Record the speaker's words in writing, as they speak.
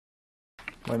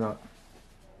Why not?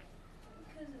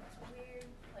 Because it's weird,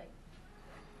 like.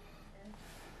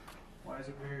 Why is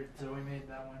it weird? Zoe made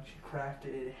that one. She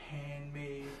crafted it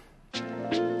handmade.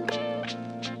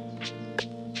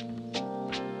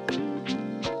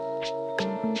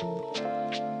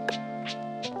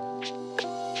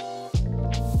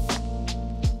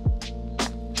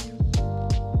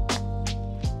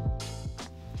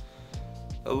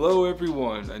 Hello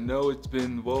everyone, I know it's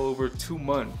been well over 2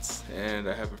 months and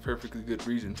I have a perfectly good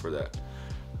reason for that.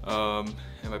 Am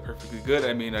I perfectly good?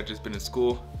 I mean, I've just been in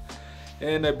school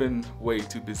and I've been way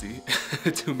too busy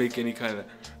to make any kind of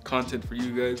content for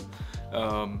you guys.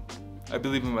 I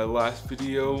believe in my last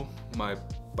video, my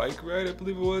bike ride, I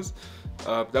believe it was,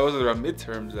 that was around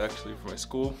midterms actually for my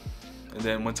school. And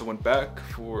then once I went back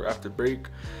for after break,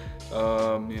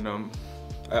 you know,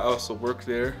 I also work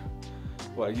there.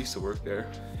 Well, I used to work there,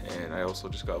 and I also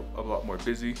just got a lot more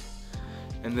busy.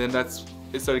 And then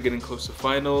it started getting close to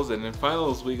finals, and then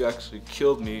finals week actually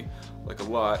killed me like a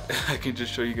lot. I can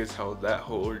just show you guys how that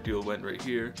whole ordeal went right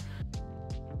here.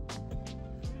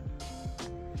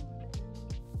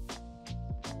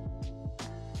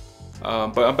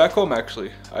 But I'm back home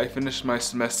actually. I finished my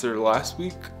semester last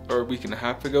week, or a week and a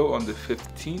half ago, on the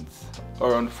 15th,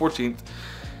 or on the 14th.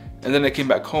 And then I came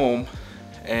back home,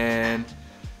 and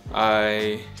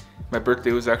my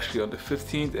birthday was actually on the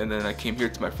 15th, and then I came here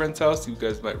to my friend's house. You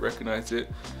guys might recognize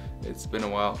it. It's been a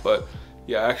while, but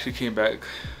yeah, I actually came back,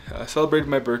 celebrated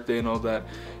my birthday and all that,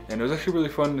 and it was actually really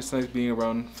fun. It's nice being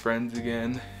around friends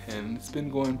again, and it's been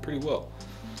going pretty well.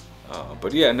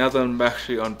 But yeah, now that I'm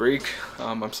actually on break,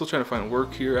 I'm still trying to find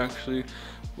work here actually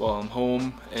while I'm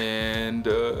home, and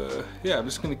yeah, I'm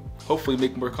just gonna hopefully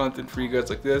make more content for you guys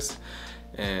like this,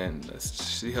 and let's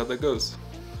see how that goes.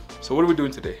 So what are we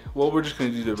doing today? Well, we're just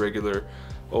gonna do the regular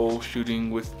old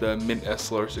shooting with the Mint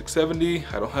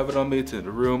SLR670. I don't have it on me, it's in the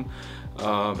room.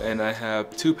 And I have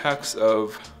 2 packs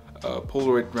of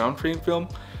Polaroid round frame film.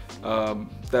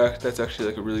 That's actually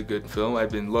like a really good film. I've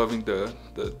been loving the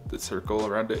circle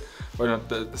around it, or not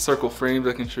the circle frames.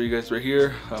 I can show you guys right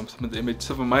here.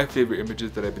 Some of my favorite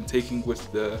images that I've been taking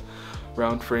with the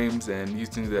round frames and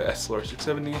using the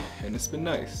SLR670, and it's been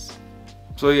nice.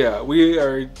 So yeah,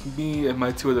 me and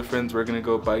my 2 other friends, we're gonna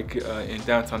go bike in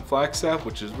downtown Flagstaff,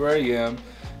 which is where I am.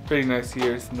 Pretty nice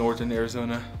here, it's northern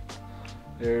Arizona.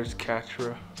 There's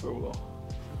Katra, oh well.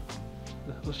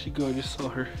 Where'd she go? I just saw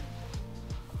her.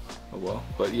 Oh well,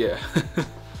 but yeah.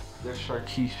 There's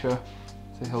Sharkeisha,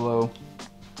 say hello.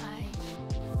 Hi.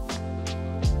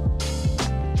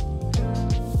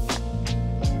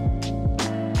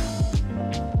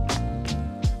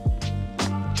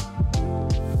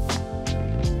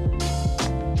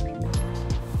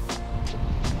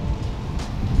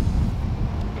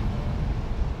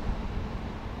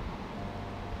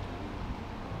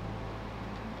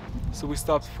 So we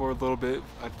stopped for a little bit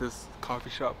at this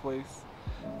coffee shop place.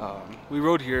 We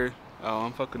rode here.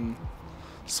 I'm fucking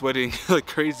sweating like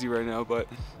crazy right now, but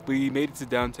we made it to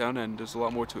downtown and there's a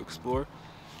lot more to explore.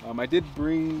 I did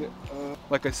bring,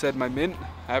 like I said, my Mint.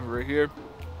 I have it right here.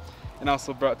 And I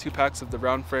also brought 2 packs of the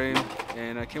round frame,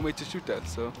 and I can't wait to shoot that.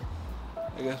 So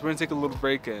I guess we're gonna take a little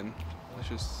break and let's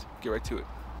just get right to it.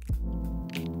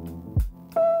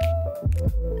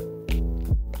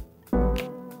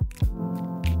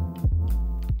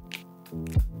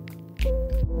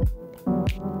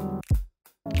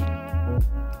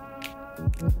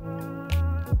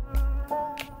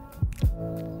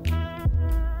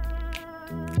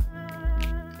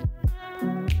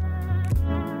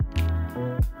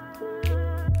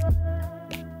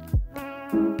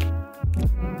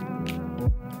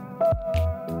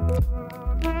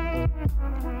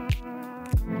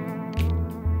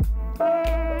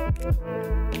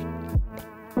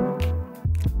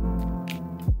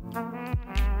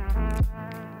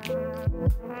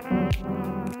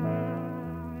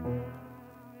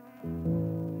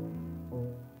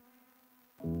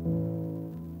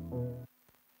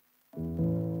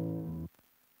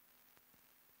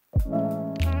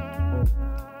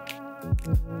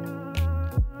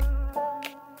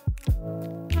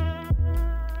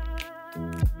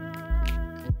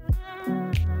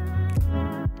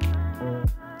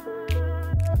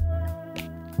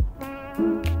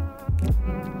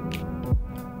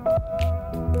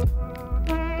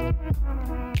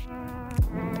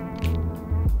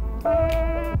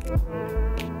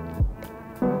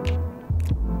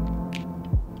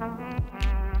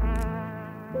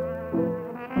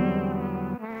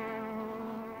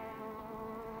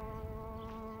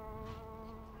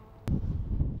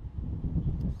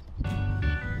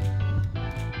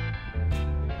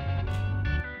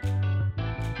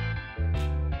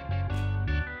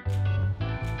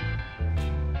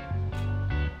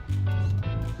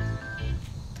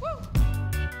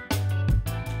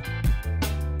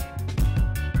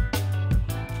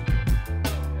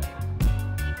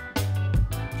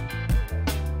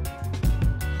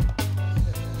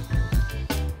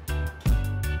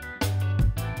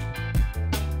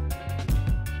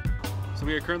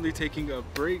 we are currently taking a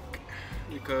break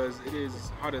because it is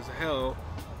hot as hell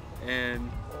and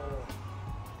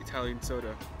Italian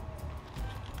soda.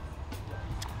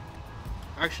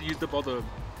 I actually used up all the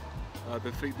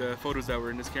photos that were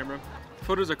in this camera. The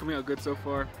photos are coming out good so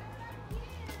far.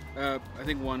 I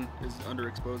think one is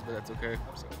underexposed, but that's okay.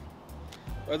 So,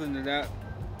 other than that,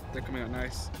 they're coming out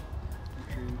nice.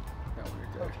 That one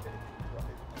right there.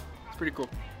 It's pretty cool.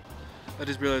 I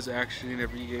just realized I actually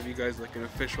never gave you guys like an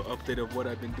official update of what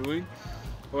I've been doing.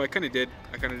 Well, I kind of did.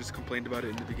 I kind of just complained about it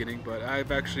in the beginning, but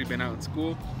I've actually been out in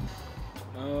school.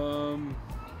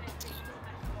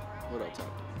 What else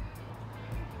happened?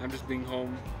 I'm just being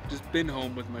home. Just been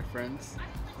home with my friends.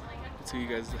 That's who you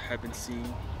guys have been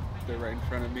seeing. They're right in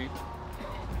front of me.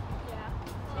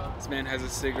 This man has a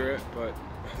cigarette, but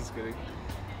I'm just kidding.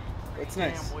 It's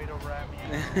nice. Damn way to wrap me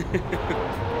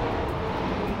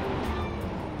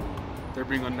They're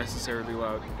being unnecessarily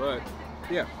loud, but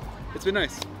yeah, it's been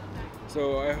nice.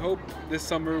 So I hope this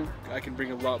summer I can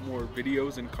bring a lot more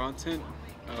videos and content.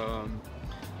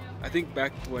 I think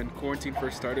back when quarantine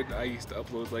first started, I used to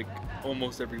upload like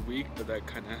almost every week, but that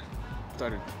kind of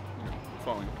started,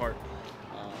 falling apart.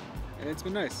 And it's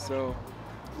been nice. So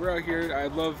we're out here. I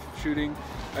love shooting.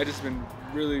 I just been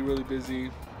really, really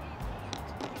busy.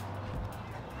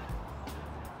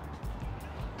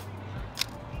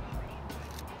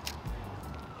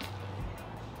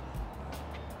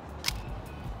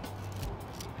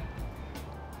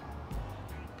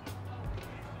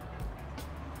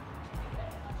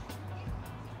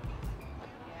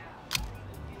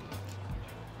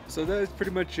 So that is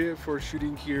pretty much it for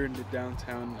shooting here in the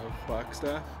downtown of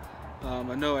Flagstaff.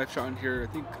 I know I've shot in here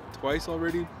I think twice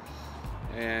already,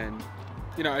 and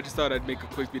I just thought I'd make a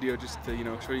quick video just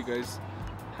to show you guys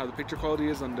how the picture quality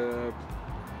is on the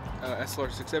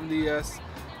SLR670S.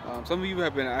 Some of you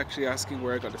have been actually asking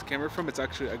where I got this camera from. It's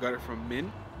actually, I got it from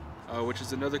Min, which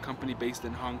is another company based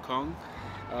in Hong Kong.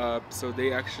 So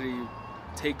they actually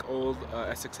take old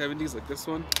SX70s like this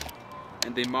one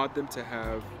and they mod them to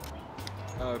have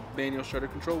manual shutter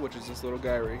control, which is this little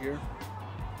guy right here.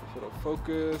 If it'll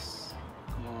focus,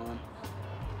 come on.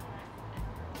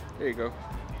 There you go.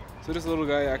 So this little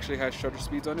guy actually has shutter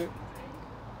speeds on it,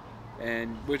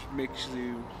 and which makes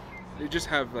you just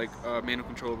have like manual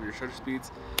control over your shutter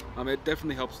speeds. It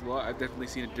definitely helps a lot. I've definitely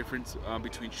seen a difference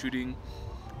between shooting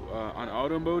on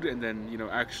auto mode and then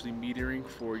actually metering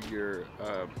for your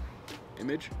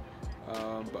image.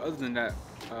 But other than that,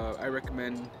 I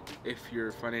recommend, if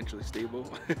you're financially stable,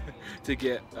 to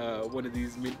get one of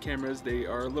these Mint cameras. They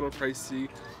are a little pricey.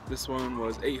 This one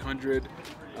was $800,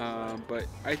 but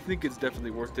I think it's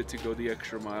definitely worth it to go the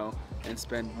extra mile and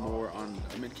spend more on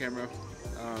a Mint camera.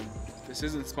 This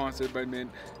isn't sponsored by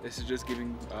Mint. This is just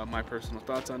giving my personal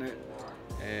thoughts on it,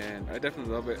 and I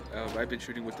definitely love it. I've been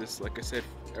shooting with this, like I said,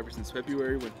 ever since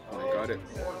February when I got it,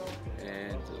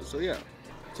 and so yeah.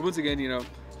 So once again,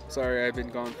 sorry I've been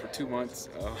gone for 2 months.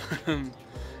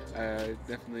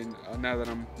 Definitely, now that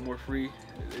I'm more free,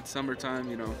 it's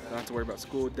summertime, don't have to worry about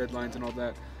school deadlines and all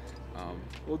that.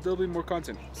 Well, there'll be more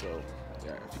content. So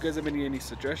yeah, if you guys have any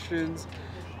suggestions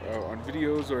on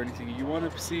videos or anything you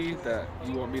want to see that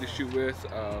you want me to shoot with,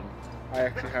 I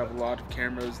actually have a lot of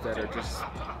cameras that are just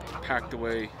packed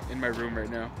away in my room right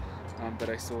now, that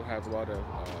I still have a lot of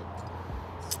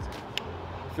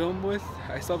film with.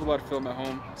 I still have a lot of film at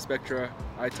home. Spectra,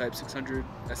 I-Type 600,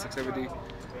 S670.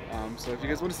 So if you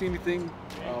guys want to see anything,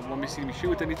 want me to see me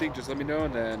shoot with anything, just let me know,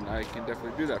 and then I can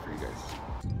definitely do that for you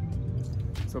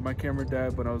guys. So my camera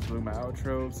died when I was doing my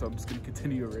outro, so I'm just going to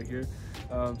continue it right here.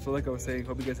 So like I was saying,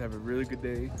 hope you guys have a really good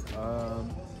day.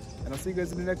 And I'll see you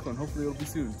guys in the next one. Hopefully it'll be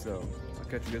soon. So I'll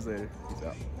catch you guys later. Peace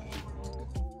out.